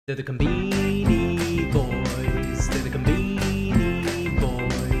They're the Conbini boys. They're the Conbini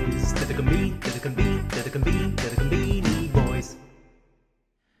boys. They're the Conbini boys.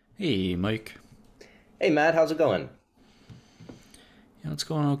 Hey, Mike. Hey, Matt, how's it going? Yeah, it's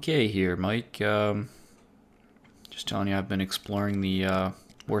going okay here, Mike. Just telling you, I've been exploring the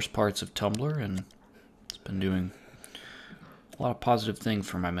worst parts of Tumblr, and it's been doing a lot of positive things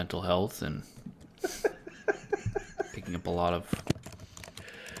for my mental health, and picking up a lot of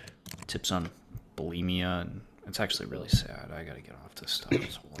tips on bulimia, and it's actually really sad. I gotta get off this stuff.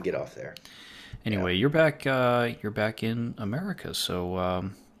 Get off there. Anyway, you're back. You're back in America,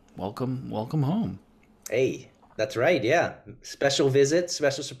 so welcome home. Hey, that's right. Yeah, special visit,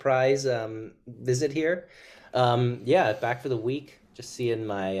 special surprise visit here. Yeah, back for the week. Just seeing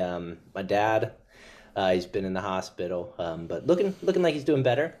my my dad. He's been in the hospital, but looking like he's doing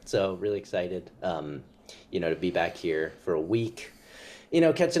better. So really excited, to be back here for a week.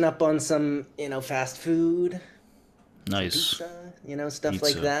 Catching up on some, fast food. Nice. Pizza, stuff Pizza.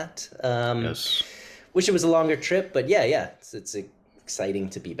 like that. Yes. Wish it was a longer trip, but yeah, it's exciting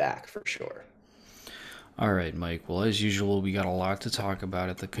to be back for sure. All right, Mike. Well, as usual, we got a lot to talk about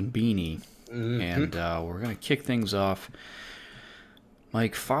at the Conbini, and we're going to kick things off.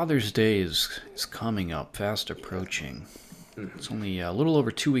 Mike, Father's Day is coming up, fast approaching. It's only a little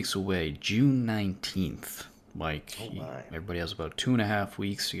over 2 weeks away, June 19th, Mike. Oh my. Everybody has about 2.5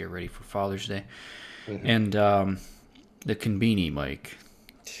 weeks to get ready for Father's Day. And the Conbini, Mike,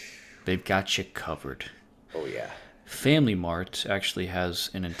 they've got you covered. Oh yeah. Family Mart actually has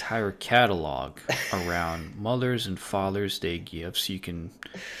an entire catalog around Mother's and Father's Day gifts. You can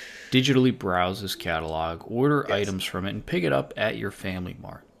digitally browse this catalog, order items from it, and pick it up at your Family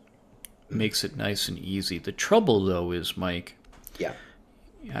Mart. Makes it nice and easy. The trouble, though, is, Mike,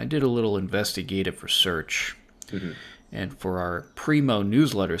 I did a little investigative research, and for our Primo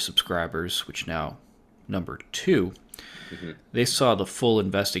newsletter subscribers, which now number 2, they saw the full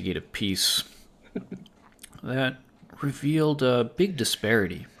investigative piece that revealed a big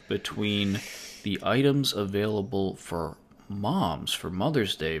disparity between the items available for moms for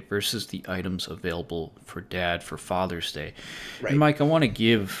Mother's Day versus the items available for dad for Father's Day. Right. And Mike, I want to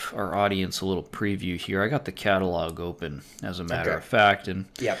give our audience a little preview here. I got the catalog open, as a matter of fact, and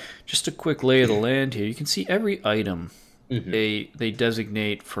just a quick lay of the land here. You can see every item they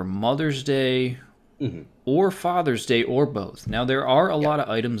designate for Mother's Day or Father's Day or both. Now, there are a lot of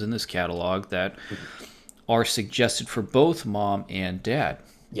items in this catalog that are suggested for both mom and dad.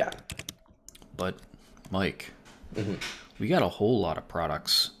 Yeah. But, Mike, we got a whole lot of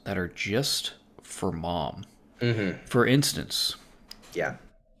products that are just for mom. For instance,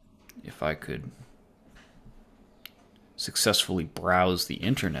 if I could successfully browse the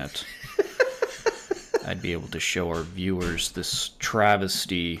internet, I'd be able to show our viewers this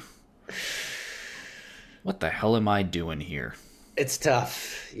travesty. What the hell am I doing here? It's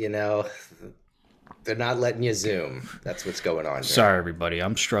tough, They're not letting you zoom. That's what's going on here. Sorry, everybody.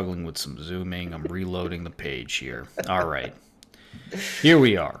 I'm struggling with some zooming. I'm reloading the page here. All right. Here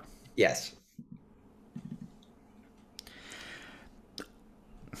we are. Yes.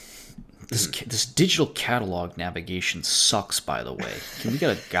 This digital catalog navigation sucks, by the way. Can we get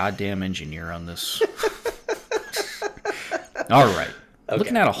a goddamn engineer on this? All right. Okay.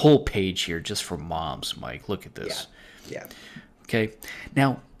 Looking at a whole page here just for moms, Mike. Look at this. Yeah. Okay.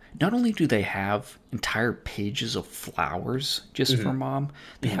 Now, not only do they have entire pages of flowers just for mom,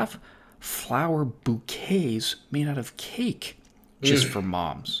 they have flower bouquets made out of cake just for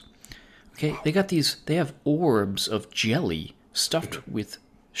moms. Okay, they have orbs of jelly stuffed with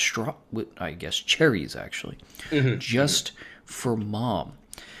cherries actually, just for mom.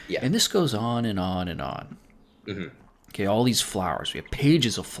 Yeah. And this goes on and on and on. Okay, all these flowers. We have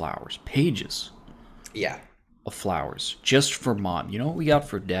pages of flowers. Pages. Yeah. Of flowers just for mom. You know what we got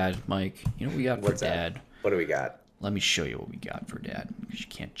for dad, Mike? You know what we got for dad? What do we got? Let me show you what we got for dad, because you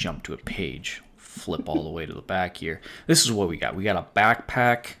can't jump to a page. Flip all the way to the back here. This is what we got. We got a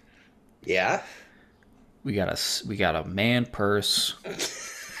backpack. Yeah. We got a man purse.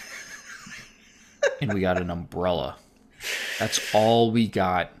 And we got an umbrella. That's all we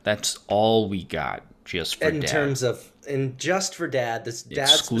got. That's all we got just for dad. Just for dad, this dad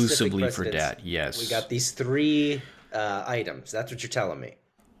exclusively for dad. Yes, we got these 3 items. That's what you're telling me.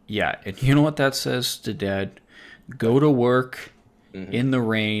 Yeah, and you know what that says to dad? Go to work in the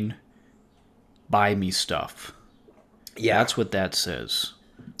rain. Buy me stuff. Yeah, that's what that says.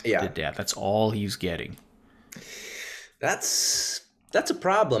 To dad. That's all he's getting. That's a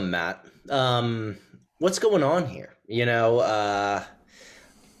problem, Matt. What's going on here?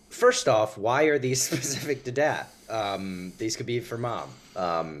 First off, why are these specific to dad? These could be for mom.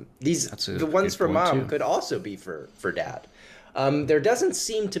 These That's a the ones good for point mom too. could also be for dad. There doesn't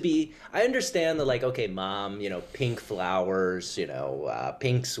seem to be. I understand the like, okay, mom, pink flowers,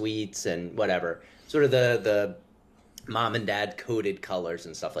 pink sweets and whatever, sort of the mom and dad coded colors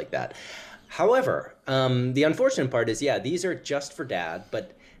and stuff like that. However, the unfortunate part is, yeah, these are just for dad,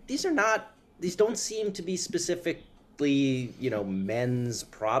 but these are not, these don't seem to be specifically, men's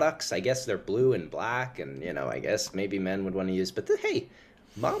products. I guess they're blue and black, and, I guess maybe men would want to use, but hey,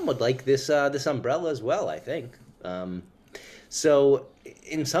 mom would like this umbrella as well, I think. So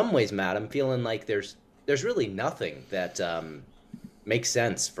in some ways, Matt, I'm feeling like there's really nothing that makes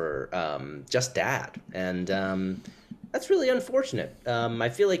sense for just dad, and that's really unfortunate. I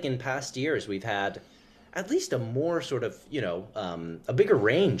feel like in past years we've had at least a more sort of a bigger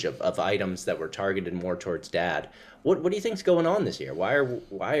range of items that were targeted more towards dad. What do you think's going on this year? Why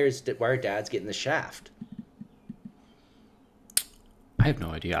are dads getting the shaft? I have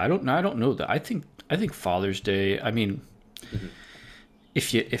no idea. I don't know that. I think Father's Day. I mean, Hmm.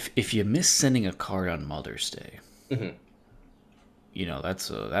 if you miss sending a card on Mother's Day, Hmm. that's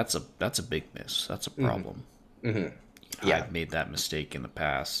a big miss. That's a Hmm. problem. Hmm. Yeah. I've made that mistake in the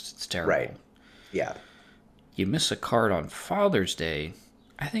past. It's Right. terrible. Yeah. You miss a card on Father's Day,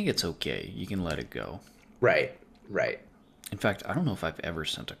 I think it's okay. You can let it go. Right. Right. In fact, I don't know if I've ever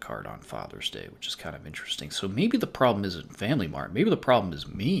sent a card on Father's Day, which is kind of interesting. So maybe the problem isn't Family Mart. Maybe the problem is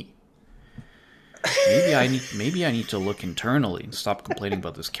me. Maybe I need to look internally and stop complaining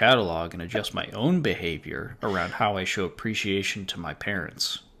about this catalog and adjust my own behavior around how I show appreciation to my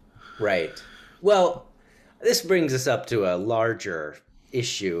parents. Right. Well, this brings us up to a larger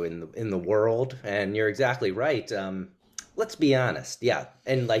issue in the world, and you're exactly right. Let's be honest. Yeah,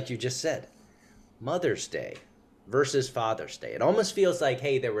 and like you just said, Mother's Day versus Father's Day. It almost feels like,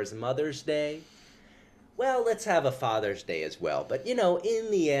 hey, there was Mother's Day. Well, let's have a Father's Day as well. But in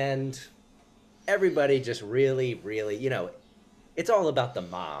the end, everybody just really, really, it's all about the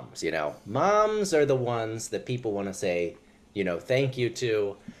moms. Moms are the ones that people want to say, thank you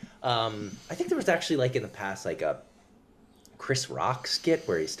to. I think there was actually like in the past like a Chris Rock skit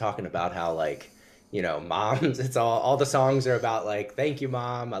where he's talking about how like moms. It's all the songs are about like thank you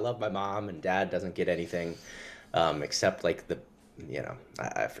mom, I love my mom, and dad doesn't get anything except like the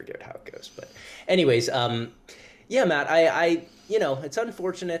I forget how it goes, but anyways, yeah, Matt, it's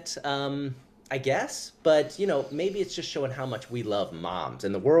unfortunate. I guess, but maybe it's just showing how much we love moms,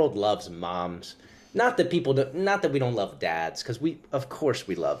 and the world loves moms. Not that we don't love dads, because of course,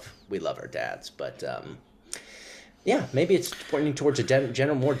 we love our dads, but yeah, maybe it's pointing towards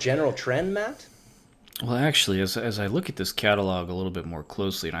a more general trend, Matt. Well, actually, as I look at this catalog a little bit more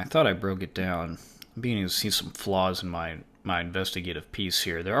closely, and I thought I broke it down, I'm beginning to see some flaws in my investigative piece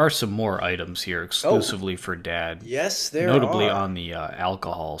here. There are some more items here Oh, exclusively for dad, yes, there notably are. on the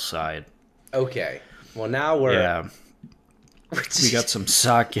alcohol side. Okay. Well, now we're. Yeah, we got some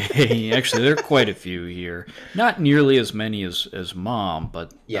sake. Actually, there are quite a few here. Not nearly as many as mom,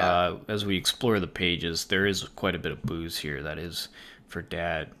 but Yeah. as we explore the pages, there is quite a bit of booze here that is for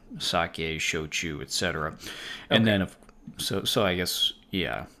dad, sake, shochu, etc. And Okay. then, so I guess,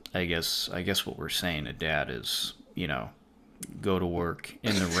 yeah, I guess what we're saying to dad is, go to work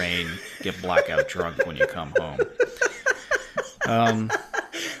in the rain, get blackout drunk when you come home. Um,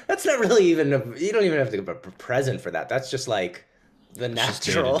 That's not really even. You don't even have to give a present for that. That's just like the it's just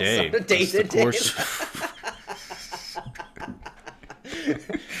day to natural day. sort of day That's the to day. course.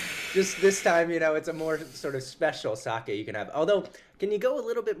 Just this time, it's a more sort of special sake you can have. Although, can you go a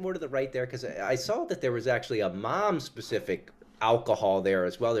little bit more to the right there? Because I saw that there was actually a mom-specific alcohol there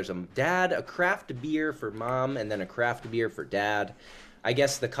as well. There's a craft beer for mom, and then a craft beer for dad. I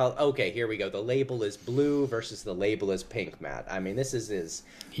guess the color. Okay, here we go. The label is blue versus the label is pink, Matt. I mean, this is as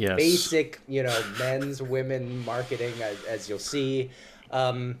Yes. basic, men's, women marketing as you'll see.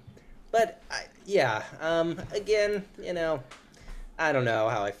 Um, but yeah, again, I don't know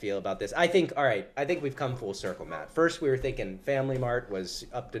how I feel about this. I think, all right, I think we've come full circle, Matt. First, we were thinking Family Mart was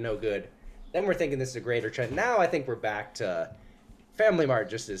up to no good. Then we're thinking this is a greater trend. Now I think we're back to Family Mart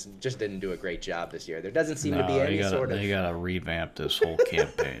just didn't do a great job this year. There doesn't seem to be No, they any gotta sort of they gotta revamp this whole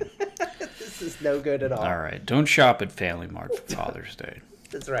campaign. this is no good at All all. right, don't shop at Family Mart for Father's Day.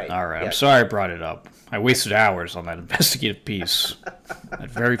 That's right. All right, I'm Yeah. sorry I brought it up. I wasted hours on that investigative piece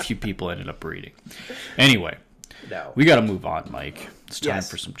that very few people ended up reading. Anyway, No. we gotta move on, Mike. It's time Yes.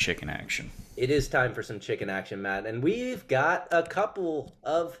 for some chicken action. It is time for some chicken action, Matt, and we've got a couple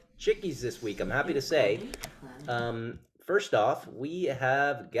of chickies this week. I'm happy to say. First off, we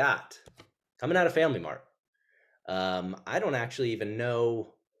have got coming out of Family Mart. I don't actually even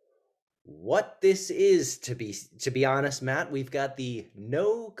know what this is. To be honest, Matt, we've got the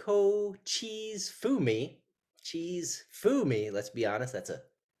no-ko cheese fumi. Cheese fumi. Let's be honest, that's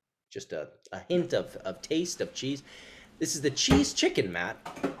just a hint of taste of cheese. This is the cheese chicken, Matt.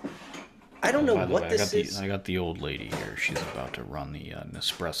 I don't know By the what way, this is. I got the old lady here. She's about to run the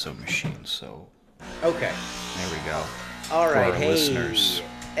Nespresso machine, so Okay. there we go. All For right. our Hey. listeners.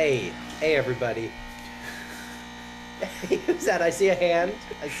 Hey, everybody. Who's that? I see a hand.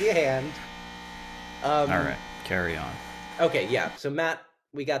 All right, carry on. Okay, yeah. So Matt,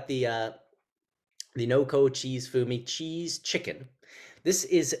 we got the no-ko cheese fumi cheese chicken. This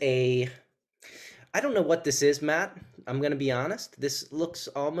is I don't know what this is, Matt. I'm gonna be honest. This looks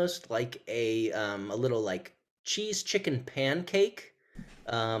almost like a little like cheese chicken pancake.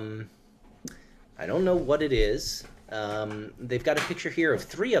 Um, I don't know what it is. They've got a picture here of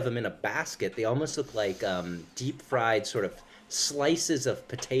 3 of them in a basket. They almost look like deep fried sort of slices of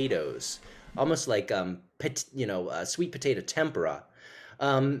potatoes, almost like sweet potato tempura.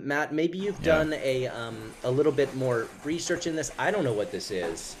 Matt, maybe you've done a little bit more research in this. I don't know what this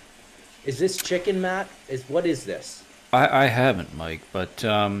is. Is this chicken, Matt? What is this? I haven't, Mike, but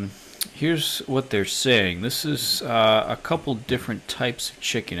here's what they're saying. This is a couple different types of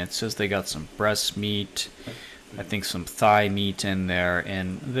chicken. It says they got some breast meat, I think some thigh meat in there,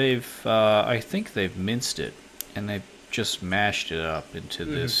 and I think they've minced it, and they've just mashed it up into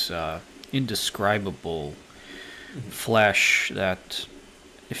this indescribable flesh that,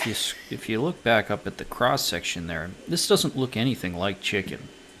 if you look back up at the cross section there, this doesn't look anything like chicken.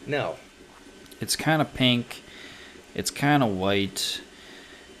 No. It's kind of pink. It's kind of white.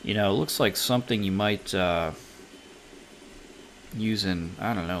 You know, it looks like something you might use in,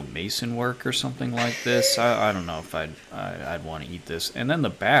 I don't know, mason work or something like this. I don't know if I'd want to eat this. And then the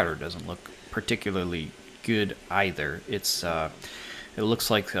batter doesn't look particularly good either. It looks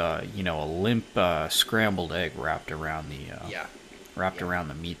like a limp scrambled egg wrapped around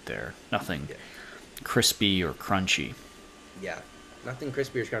the meat there. Nothing crispy or crunchy. Yeah, nothing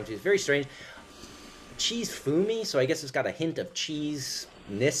crispy or crunchy. It's very strange. Cheese fumi, so I guess it's got a hint of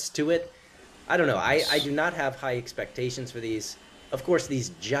cheese-ness to it. I don't know. I do not have high expectations for these. Of course,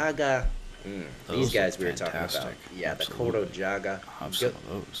 these jaga, these guys we were talking about. Yeah, absolutely. the kodo jaga. I'll have some of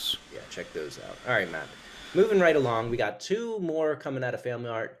those. Yeah, check those out. All right, Matt. Moving right along, we got 2 more coming out of Family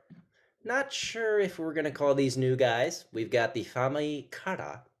Mart. Not sure if we're going to call these new guys. We've got the Family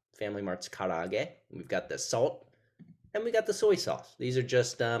Mart's karaage. We've got the salt, and we got the soy sauce. These are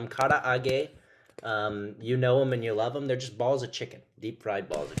just karaage. You know them and you love them. They're just balls of chicken, deep fried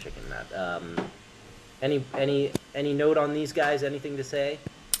balls of chicken, Matt. Any note on these guys? Anything to say?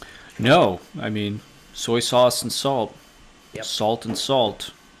 No, I mean, soy sauce and salt. Yep. Salt and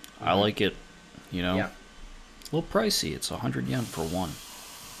salt. I like it. Yeah. A little pricey. It's 100 yen for one.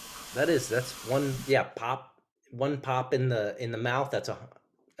 That's one. Yeah, one pop in the mouth. That's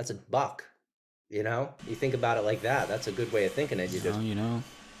a buck. You know, you think about it like that. That's a good way of thinking it.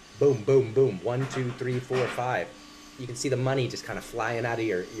 Boom, boom, boom. 1, 2, 3, 4, 5. You can see the money just kind of flying out of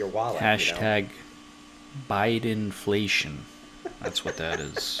your wallet. Hashtag Bidenflation. That's what that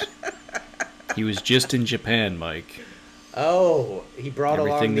is. He was just in Japan, Mike. Oh, he brought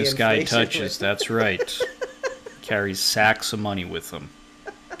Everything along the this guy inflation touches, that's right. Carries sacks of money with him.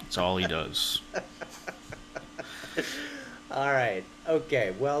 That's all he does. All right.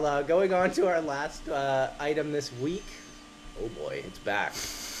 Okay. Well, going on to our last item this week. Oh boy, it's back,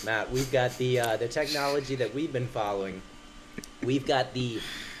 Matt. We've got the technology that we've been following. We've got the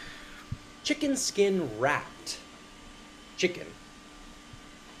chicken skin wrapped chicken,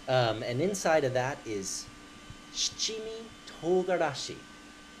 and inside of that is shichimi togarashi.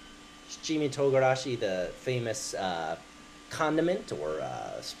 Shichimi togarashi, the famous condiment or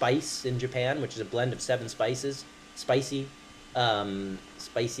spice in Japan, which is a blend of 7 spices. Spicy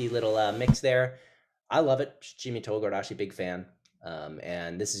little mix there. I love it. Shichimi togarashi, big fan.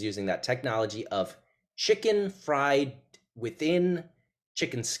 And this is using that technology of chicken fried within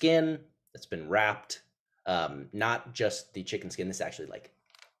chicken skin that's been wrapped. Not just the chicken skin. This is actually like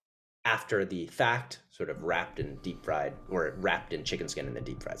after the fact, sort of wrapped in deep fried, or wrapped in chicken skin and then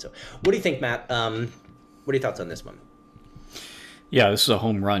deep fried. So what do you think, Matt? What are your thoughts on this one? Yeah, this is a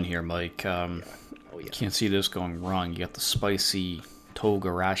home run here, Mike. Oh, yeah. Can't see this going wrong. You got the spicy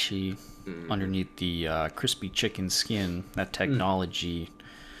togarashi underneath the crispy chicken skin. That technology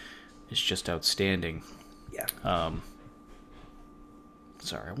is just outstanding. Yeah.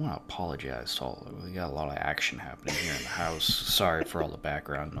 Sorry, I want to apologize to all. We got a lot of action happening here in the house. Sorry for all the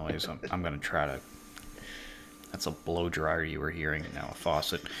background noise. I'm going to try to... That's a blow dryer you were hearing, now a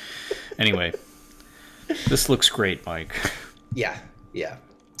faucet. Anyway, this looks great, Mike. Yeah.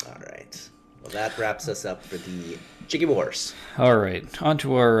 All right. Well, that wraps us up for the Chiki Wars. All right,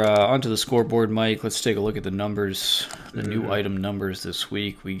 onto the scoreboard, Mike. Let's take a look at the numbers, the new item numbers this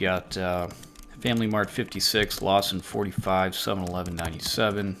week. We got Family Mart 56, Lawson 45, 7-Eleven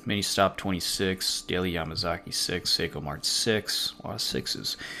 97, Mini Stop 26, Daily Yamazaki 6, Seiko Mart 6, a lot of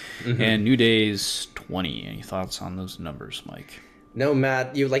sixes, and New Days 20. Any thoughts on those numbers, Mike? No,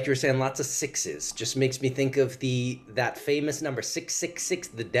 Matt, you were saying, lots of sixes. Just makes me think of that famous number 666,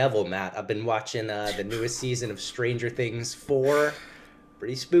 the devil. Matt, I've been watching the newest season of Stranger Things 4.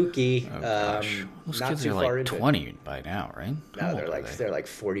 Pretty spooky. Oh gosh, those not kids too are far like into 20 by now, right? How No, old are they? they're like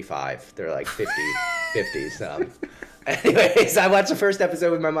 45. They're like 50, 50s. Anyways, I watched the first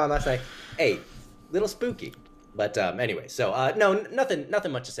episode with my mom last night. Hey, little spooky. But anyway, so no,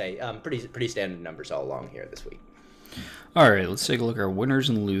 nothing much to say. Pretty standard numbers all along here this week. All right, let's take a look at our winners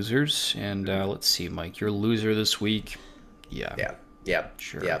and losers, and let's see, Mike, your loser this week. Yeah.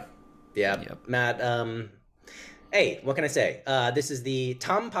 Sure. Yep. Matt, hey, what can I say? This is the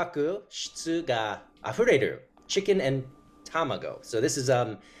Tampaku Shitsu ga Afureru chicken and tamago. So this is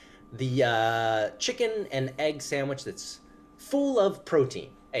the chicken and egg sandwich that's full of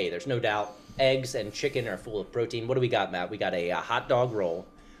protein. Hey, there's no doubt eggs and chicken are full of protein. What do we got, Matt? We got a hot dog roll.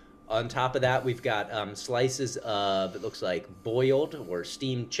 On top of that, we've got slices of, it looks like, boiled or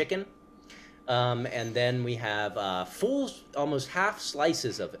steamed chicken. And then we have full, almost half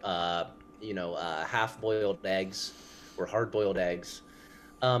slices of, half-boiled eggs or hard-boiled eggs.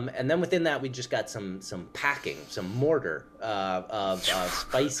 And then within that, we just got some packing, some mortar of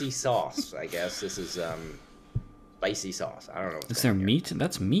spicy sauce. I guess this is spicy sauce. I don't know. Is there meat?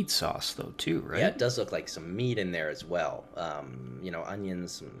 That's meat sauce, though, too, right? Yeah, it does look like some meat in there as well.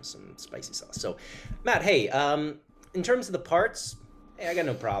 Onions, some spicy sauce. So, Matt, hey, in terms of the parts, hey, I got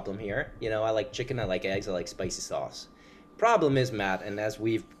no problem here. I like chicken, I like eggs, I like spicy sauce. Problem is, Matt, and as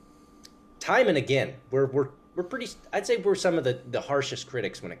we've time and again, we're pretty. I'd say we're some of the harshest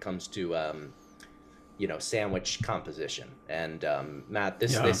critics when it comes to sandwich composition. And Matt,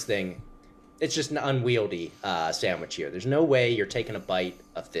 this thing. It's just an unwieldy sandwich here. There's no way you're taking a bite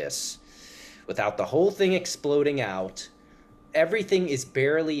of this without the whole thing exploding out. Everything is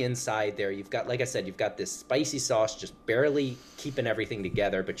barely inside there. You've got, like I said, you've got this spicy sauce just barely keeping everything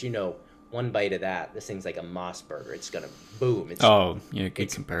together. But one bite of that, this thing's like a Moss burger. It's gonna boom.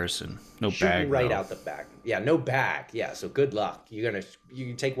 Good comparison. No bag. Right though. out the back. Yeah, no bag. Yeah, so good luck. You can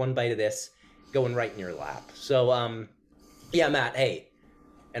take one bite of this, going right in your lap. So yeah, Matt. Hey.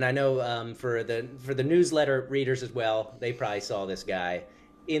 And I know for the newsletter readers as well, they probably saw this guy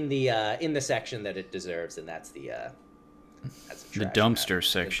in the section that it deserves, and that's the dumpster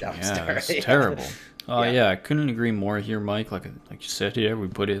section. The dumpster. Yeah, it's terrible. Oh yeah, I couldn't agree more here, Mike. Like you said here, we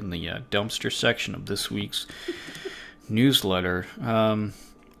put it in the dumpster section of this week's newsletter. I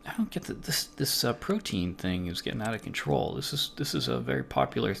don't get that this protein thing is getting out of control. This is a very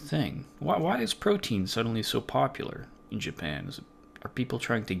popular thing. Why is protein suddenly so popular in Japan? Are people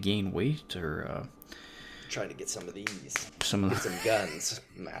trying to gain weight, or trying to get some of these? Get some guns,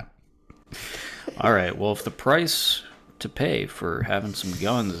 Matt. All right. Well, if the price to pay for having some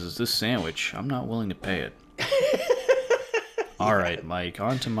guns is this sandwich, I'm not willing to pay it. All right, Mike.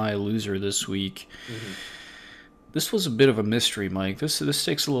 On to my loser this week. Mm-hmm. This was a bit of a mystery, Mike. This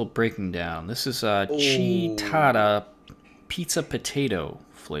takes a little breaking down. This is Chitada pizza potato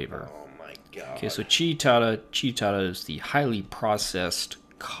flavor. God. Okay, so Chitada is the highly processed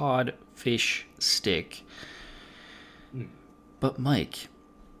codfish stick. But Mike,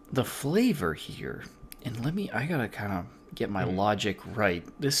 the flavor here, and I gotta kind of get my logic right.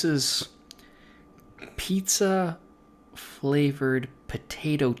 This is pizza flavored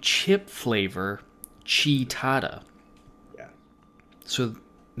potato chip flavor Chitada. Yeah. So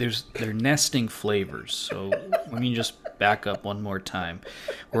they're nesting flavors. So let me just back up one more time.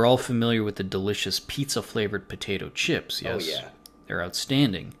 We're all familiar with the delicious pizza-flavored potato chips, yes? Oh, yeah. They're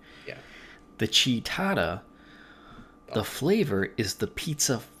outstanding. Yeah. The Chitada, the flavor is the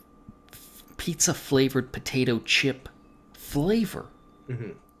pizza-flavored potato chip flavor.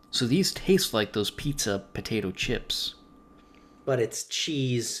 Mm-hmm. So these taste like those pizza potato chips. But it's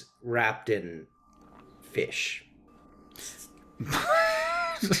cheese wrapped in fish.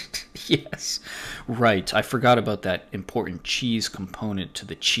 Yes, right. I forgot about that important cheese component to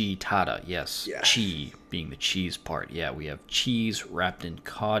the Chitada. Yes, yeah. Chi being the cheese part. Yeah, we have cheese wrapped in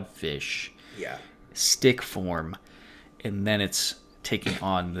codfish. Yeah. Stick form, and then it's taking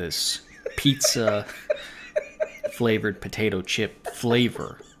on this pizza flavored potato chip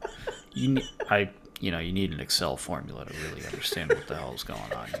flavor. You need an Excel formula to really understand what the hell is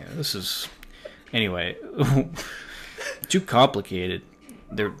going on here. This is, anyway, too complicated.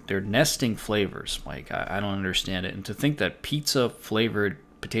 they're nesting flavors, Mike. I don't understand it. And to think that pizza flavored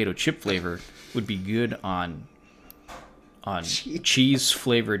potato chip flavor would be good on cheese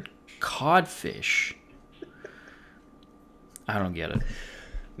flavored codfish. I don't get it.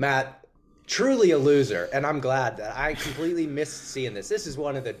 Matt, truly a loser, and I'm glad that I completely missed seeing this. This is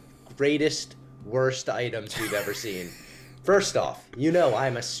one of the greatest, worst items we've ever seen. First off, you know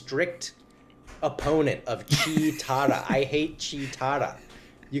I'm a strict opponent of chitara. I hate chitara.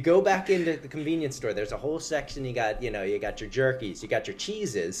 You go back into the convenience store, there's a whole section, you got your jerkies, you got your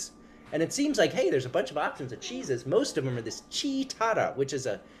cheeses, and it seems like, hey, there's a bunch of options of cheeses. Most of them are this chitara, which is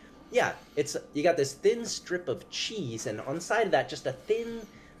you got this thin strip of cheese, and on the side of that, just a thin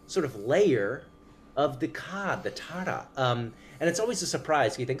sort of layer of the cod, the tara. And it's always a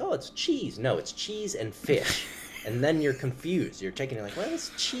surprise. You think, oh, it's cheese. No, it's cheese and fish. And then you're confused. You're like, well,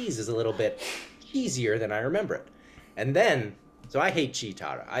 this cheese is a little bit cheesier than I remember it. And then, so I hate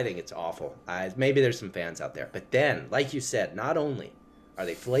chitara. I think it's awful. Maybe there's some fans out there. But then, like you said, not only are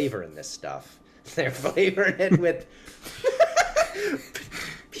they flavoring this stuff, they're flavoring it with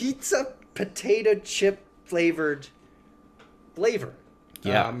pizza potato chip flavored flavor.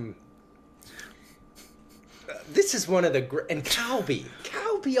 Yeah. This is one of the and Calbee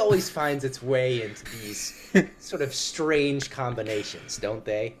always finds its way into these sort of strange combinations, don't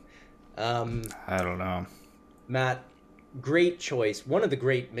they? I don't know. Matt, great choice. One of the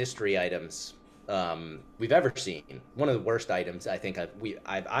great mystery items we've ever seen. One of the worst items I think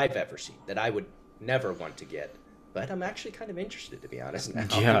I've ever seen that I would never want to get. But I'm actually kind of interested, to be honest now.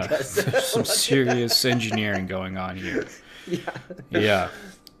 Yeah, there's some serious engineering going on here. Yeah. Yeah.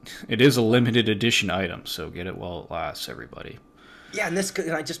 It is a limited edition item, so get it while it lasts, everybody. Yeah, and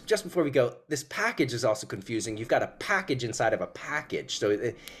just before we go, this package is also confusing. You've got a package inside of a package, so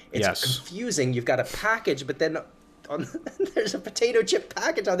it's confusing. You've got a package, but then there's a potato chip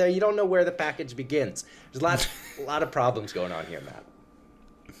package on there. You don't know where the package begins. There's a lot of problems going on here, Matt.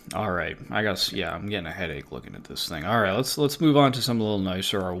 All right, I'm getting a headache looking at this thing. All right, let's move on to something a little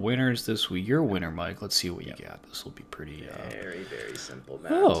nicer. Our winners this week. Your winner, Mike. Let's see what you got. This will be pretty. Very, very simple,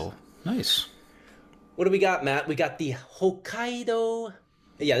 Matt. Oh, nice. What do we got, Matt? We got the Hokkaido.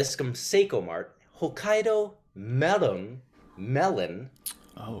 Yeah, this is from Seiko Mart. Hokkaido melon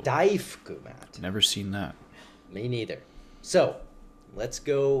daifuku, Matt. Never seen that. Me neither. So, let's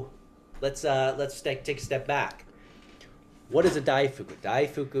go. Let's take a step back. What is a daifuku?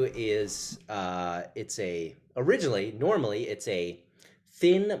 Daifuku is normally it's a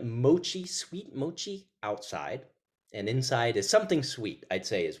thin mochi, sweet mochi outside, and inside is something sweet. I'd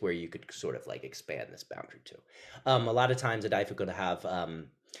say is where you could sort of like expand this boundary to. A lot of times a daifuku to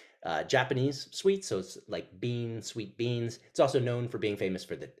have Japanese sweets, so it's like sweet beans. It's also known for being famous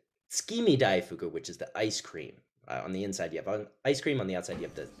for the tsukimi daifuku, which is the ice cream. On the inside you have ice cream, on the outside you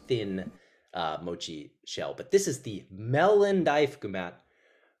have the thin mochi shell. But this is the melon daifuku, Matt,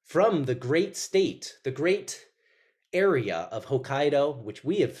 from the great area of Hokkaido, which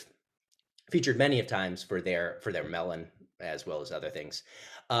we have featured many of times for their melon as well as other things.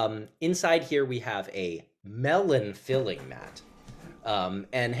 Inside here we have a melon filling, Matt.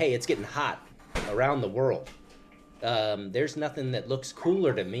 And hey, it's getting hot around the world. There's nothing that looks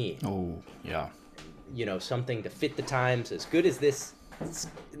cooler to me. Oh, yeah. You know, something to fit the times as good as this.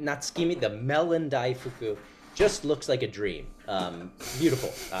 Not skimmy, the melon daifuku just looks like a dream. Beautiful.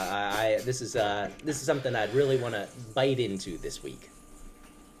 This is something I'd really want to bite into this week.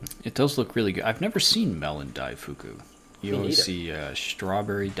 It does look really good. I've never seen melon daifuku. You always see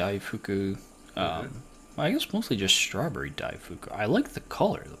strawberry daifuku. I guess mostly just strawberry daifuku. I like the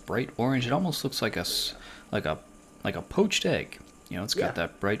color, the bright orange. It almost looks like a poached egg. You know, it's got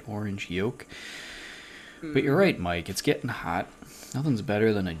that bright orange yolk. But you're right, Mike. It's getting hot. Nothing's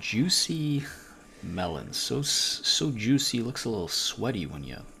better than a juicy melon. So juicy, looks a little sweaty when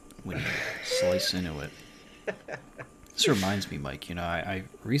you slice into it. This reminds me, Mike. You know, I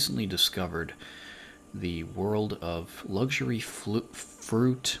recently discovered the world of luxury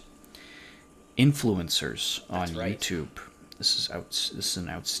fruit influencers on YouTube. This is an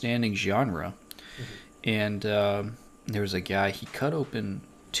outstanding genre. And there was a guy. He cut open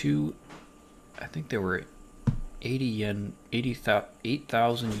two. I think they were 8,000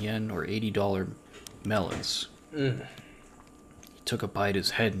 yen or $80 melons. He took a bite,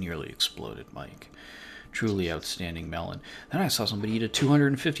 his head nearly exploded, Mike. Truly outstanding melon. Then I saw somebody eat a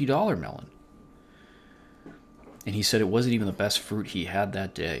 $250 melon. And he said it wasn't even the best fruit he had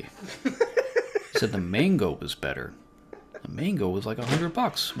that day. He said the mango was better. The mango was like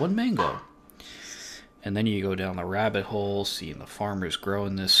 $100, one mango. And then you go down the rabbit hole, seeing the farmers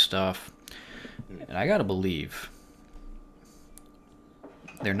growing this stuff. And I gotta believe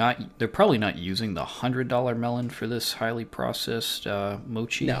They're probably not using the $100 melon for this highly processed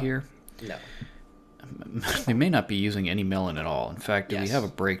mochi No. here. No. They may not be using any melon at all. In fact, do we Yes. have a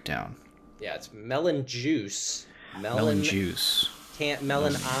breakdown? Yeah, it's melon juice. Melon juice.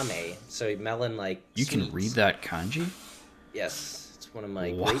 Melon ame. So melon like You can sweets. read that kanji? Yes, it's one of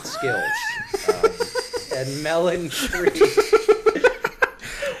my Wow. great skills. And melon tree.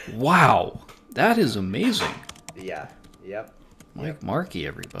 Wow, that is amazing. Yeah. Yep. Mike Markey,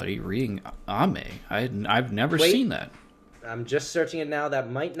 everybody, reading ame. I've never Wait. seen that. I'm just searching it now. That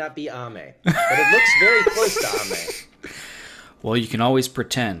might not be ame, but it looks very close to ame. Well, you can always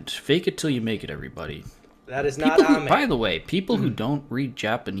pretend. Fake it till you make it, everybody. That is not People who, ame. by the way, people who don't read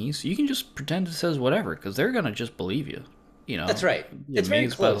Japanese, you can just pretend it says whatever, because they're gonna just believe you. You know. That's right. You're It's very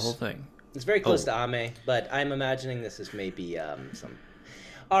amazed by the close. whole thing. It's very close Oh. to ame, but I'm imagining this is maybe some.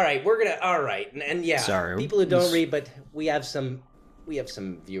 All right, we're gonna. All right, and yeah, Sorry, people who don't this- read, but we have some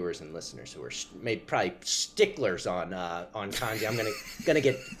viewers and listeners who are maybe probably sticklers on kanji. I'm gonna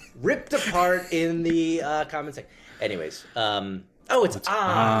get ripped apart in the comment section. Anyways, it's on.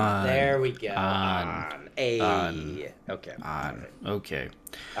 on? There we go. On. A. On. Okay. On. Okay.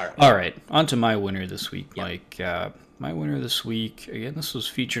 All right. All right. On to my winner this week, Mike. My winner this week, again, this was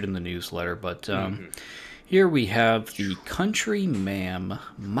featured in the newsletter, but here we have the Country Ma'am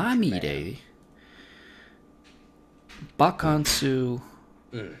Mamide Bakansu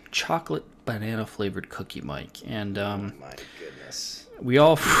chocolate banana flavored cookie, Mike. And My goodness. we're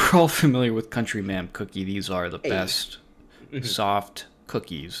all familiar with Country Ma'am cookie. These are the best soft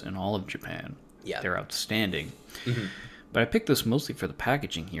cookies in all of Japan. Yeah. They're outstanding. But I picked this mostly for the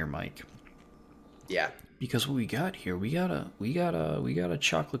packaging here, Mike. Yeah. Because what we got here, we got a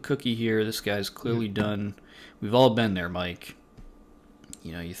chocolate cookie here. This guy's clearly done. We've all been there, Mike.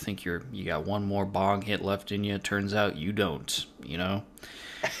 You know, you think you got one more bong hit left in you. Turns out you don't. You know,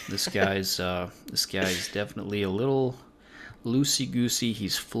 this guy's definitely a little loosey goosey.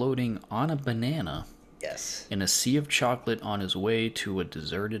 He's floating on a banana Yes. in a sea of chocolate on his way to a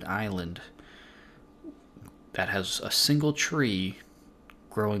deserted island that has a single tree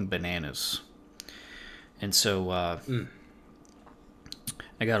growing bananas. And so I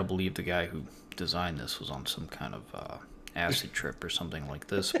gotta believe the guy who designed this was on some kind of acid trip or something like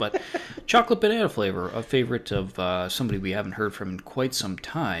this. But chocolate banana flavor, a favorite of somebody we haven't heard from in quite some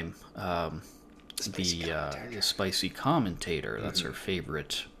time. The spicy commentator. That's her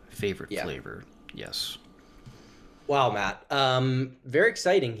favorite Yeah. flavor. Yes. Wow, Matt. Very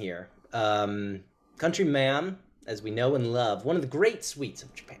exciting here. Country Ma'am, as we know and love, one of the great sweets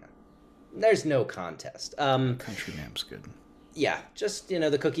of Japan. There's no contest. Country Ma'am's good. Yeah, just,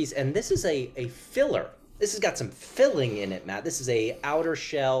 the cookies. And this is a filler. This has got some filling in it, Matt. This is a outer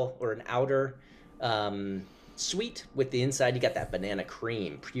shell or an outer sweet with the inside. You got that banana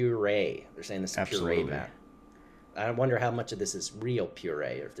cream, puree. They're saying this is Absolutely. puree, Matt. I wonder how much of this is real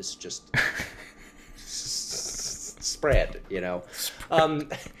puree or if this is just spread,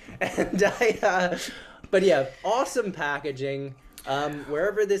 but yeah, awesome packaging.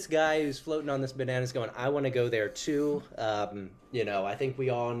 Wherever this guy who's floating on this banana is going, I want to go there too. I think we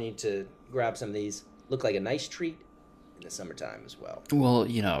all need to grab some of these. Look like a nice treat in the summertime as well. Well,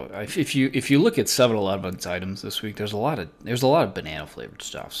 if you look at 7-Eleven's items this week, there's a lot of banana flavored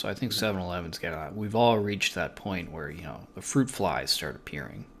stuff. So I think 7-Eleven's we've all reached that point where the fruit flies start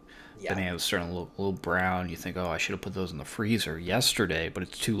appearing. Yeah. Bananas starting to look a little brown. You think, oh, I should have put those in the freezer yesterday, but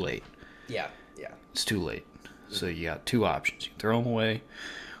it's too late. Yeah. It's too late. So you got two options: you can throw them away,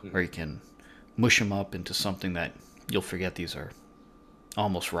 or you can mush them up into something that you'll forget these are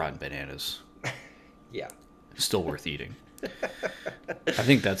almost rotten bananas. Yeah. Still worth eating. I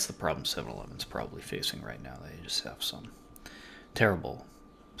think that's the problem 7-Eleven's probably facing right now. They just have some terrible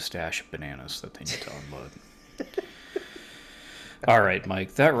stash of bananas that they need to unload. All right,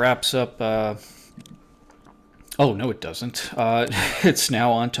 Mike, that wraps up. Oh, no, it doesn't. It's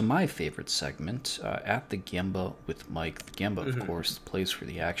now on to my favorite segment, At the Gemba with Mike. The Gemba, of course, the place where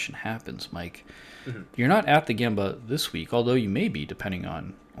the action happens, Mike. You're not at the Gemba this week, although you may be, depending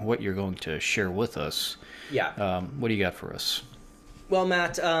on what you're going to share with us. Yeah. What do you got for us? Well,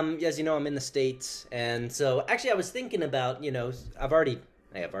 Matt, as you know, I'm in the States, and so actually I was thinking about, I've already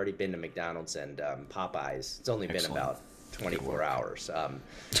been to McDonald's and Popeyes. It's only Excellent. been about 24 hours.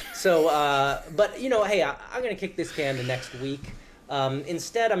 But hey, I'm gonna kick this can to next week.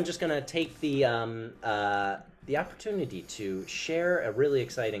 Instead, I'm just gonna take the opportunity to share a really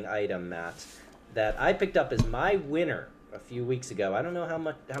exciting item, Matt, that I picked up as my winner a few weeks ago. I don't know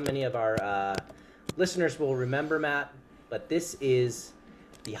how many of our listeners will remember, Matt, but this is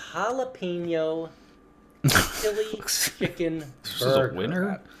the jalapeno chili chicken This burger. is a winner?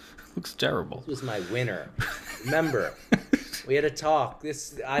 Matt. Looks terrible. This was my winner. Remember, we had a talk.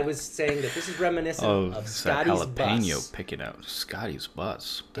 I was saying that this is reminiscent of it's that Scotty's jalapeno bus picking out Scotty's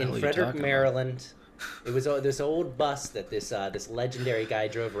bus. What the hell in are you Frederick, talking Maryland. It was this old bus that this legendary guy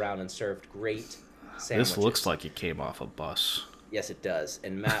drove around and served great about? sandwiches. This looks like it came off a bus. Yes, it does.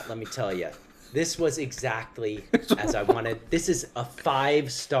 And Matt, let me tell you, this was exactly as I wanted. This is a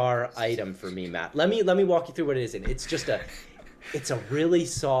 5-star item for me, Matt. Let me walk you through what it is. And it's a really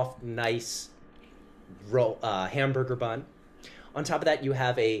soft, nice hamburger bun. On top of that, you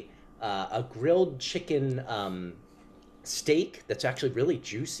have a grilled chicken steak that's actually really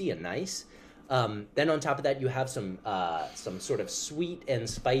juicy and nice. Then on top of that, you have some sort of sweet and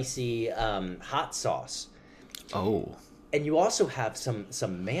spicy hot sauce. Oh. And you also have some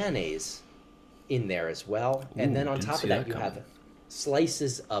mayonnaise in there as well. And Ooh, then on didn't top see of that, that you coming. have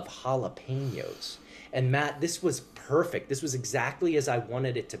slices of jalapenos. And Matt, this was perfect. This was exactly as I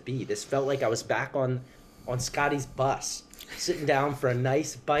wanted it to be. This felt like I was back on Scotty's bus, sitting down for a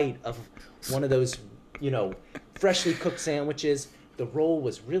nice bite of one of those, freshly cooked sandwiches. The roll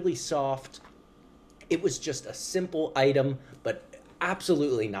was really soft. It was just a simple item, but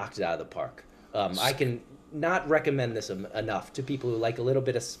absolutely knocked it out of the park. I can not recommend this enough to people who like a little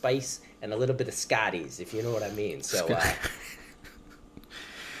bit of spice and a little bit of Scotties, if you know what I mean. So, yeah.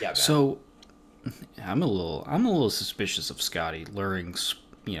 Man. So, I'm a little suspicious of Scotty luring,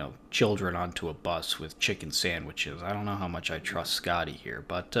 children onto a bus with chicken sandwiches. I don't know how much I trust Scotty here,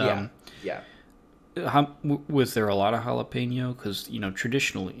 but yeah. Was there a lot of jalapeno? Because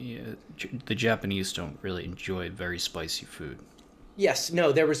traditionally, the Japanese don't really enjoy very spicy food. Yes,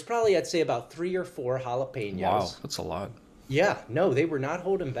 no, there was probably, I'd say, about 3 or 4 jalapenos. Wow, that's a lot. Yeah, no, they were not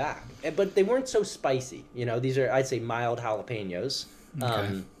holding back. But they weren't so spicy. These are, I'd say, mild jalapenos.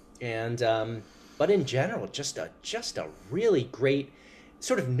 Okay. But in general, just a really great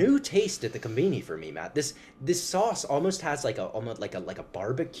sort of new taste at the Conbini for me, Matt. This sauce almost has almost like a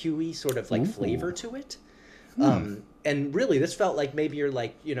barbecue-y sort of like flavor to it. And really, this felt like maybe you're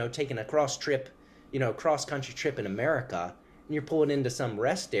taking a cross country trip in America, and you're pulling into some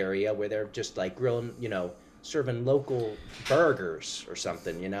rest area where they're just like grilling, serving local burgers or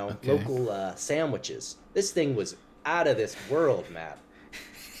something, Okay. local sandwiches. This thing was out of this world, Matt.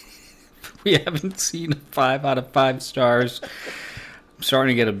 We haven't seen 5 out of 5 stars. I'm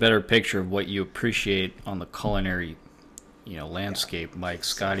starting to get a better picture of what you appreciate on the culinary, landscape, Mike.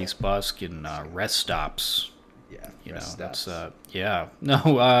 Scotty's Busk and rest stops. Yeah, That's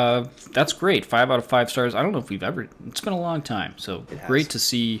no, that's great. 5 out of 5 stars. I don't know if we've ever. It's been a long time, so It has. great to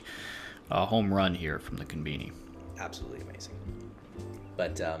see a home run here from the Conbini. Absolutely amazing.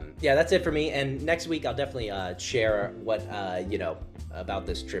 But that's it for me. And next week I'll definitely share what about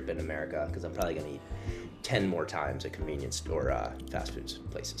this trip in America, because I'm probably gonna eat 10 more times at convenience store fast food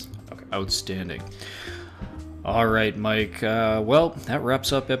places. Okay. Outstanding. All right, Mike. Well, that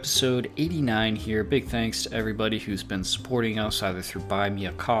wraps up episode 89 here. Big thanks to everybody who's been supporting us either through Buy Me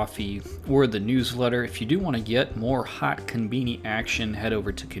a Coffee or the newsletter. If you do want to get more hot Conbini action, head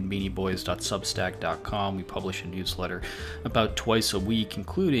over to conbiniboys.substack.com. We publish a newsletter about twice a week,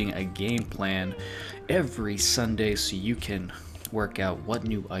 including a game plan every Sunday, so you can work out what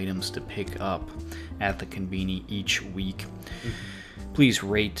new items to pick up at the Conbini each week. Please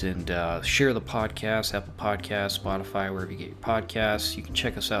rate and share the podcast, Apple Podcasts, Spotify, wherever you get your podcasts. You can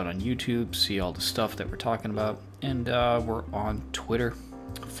check us out on YouTube, see all the stuff that we're talking about. And we're on Twitter.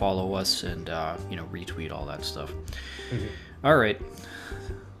 Follow us and, retweet all that stuff. All right.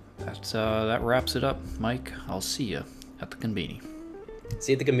 That wraps it up, Mike. I'll see you at the Conbini.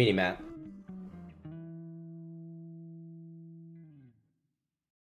 See you at the Conbini, Matt.